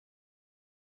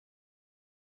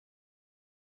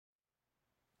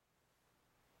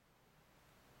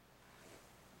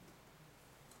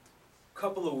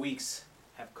couple of weeks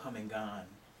have come and gone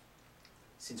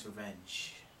since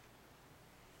Revenge.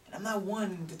 And I'm not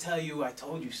one to tell you I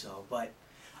told you so, but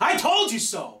I told you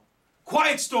so!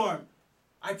 Quiet Storm!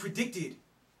 I predicted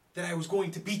that I was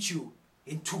going to beat you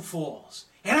in 2 falls.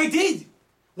 And I did!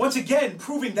 Once again,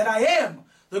 proving that I am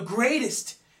the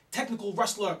greatest technical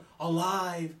wrestler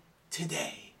alive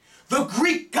today. The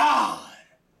Greek god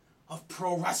of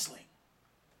pro wrestling.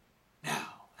 Now,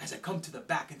 as I come to the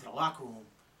back into the locker room,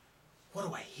 what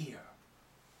do I hear?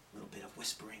 A little bit of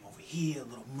whispering over here, a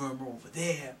little murmur over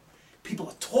there. People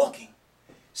are talking,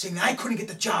 saying that I couldn't get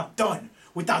the job done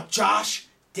without Josh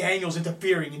Daniels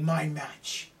interfering in my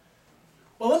match.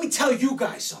 Well, let me tell you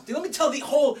guys something. Let me tell the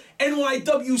whole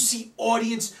NYWC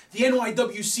audience, the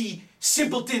NYWC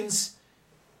simpletons,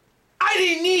 I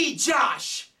didn't need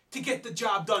Josh to get the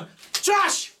job done.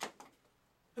 Josh!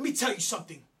 Let me tell you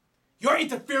something. Your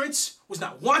interference was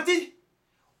not wanted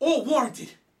or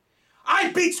warranted.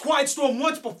 I beat Quiet Storm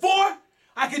once before.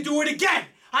 I could do it again.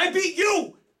 I beat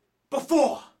you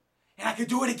before. And I could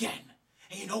do it again.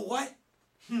 And you know what?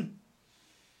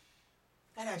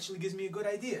 That actually gives me a good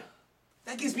idea.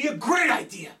 That gives me a great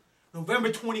idea.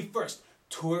 November 21st,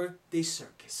 Tour de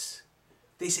Circus.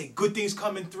 They say good things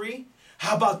come in 3.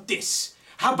 How about this?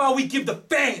 How about we give the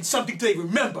fans something they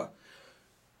remember?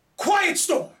 Quiet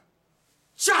Storm,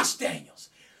 Josh Daniels,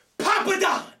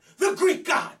 Papadon, the Greek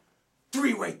god,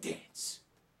 3-way dance.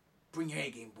 Bring your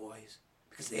A game, boys,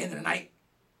 because at the end of the night,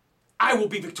 I will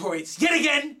be victorious yet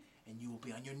again, and you will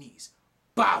be on your knees,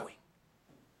 bowing.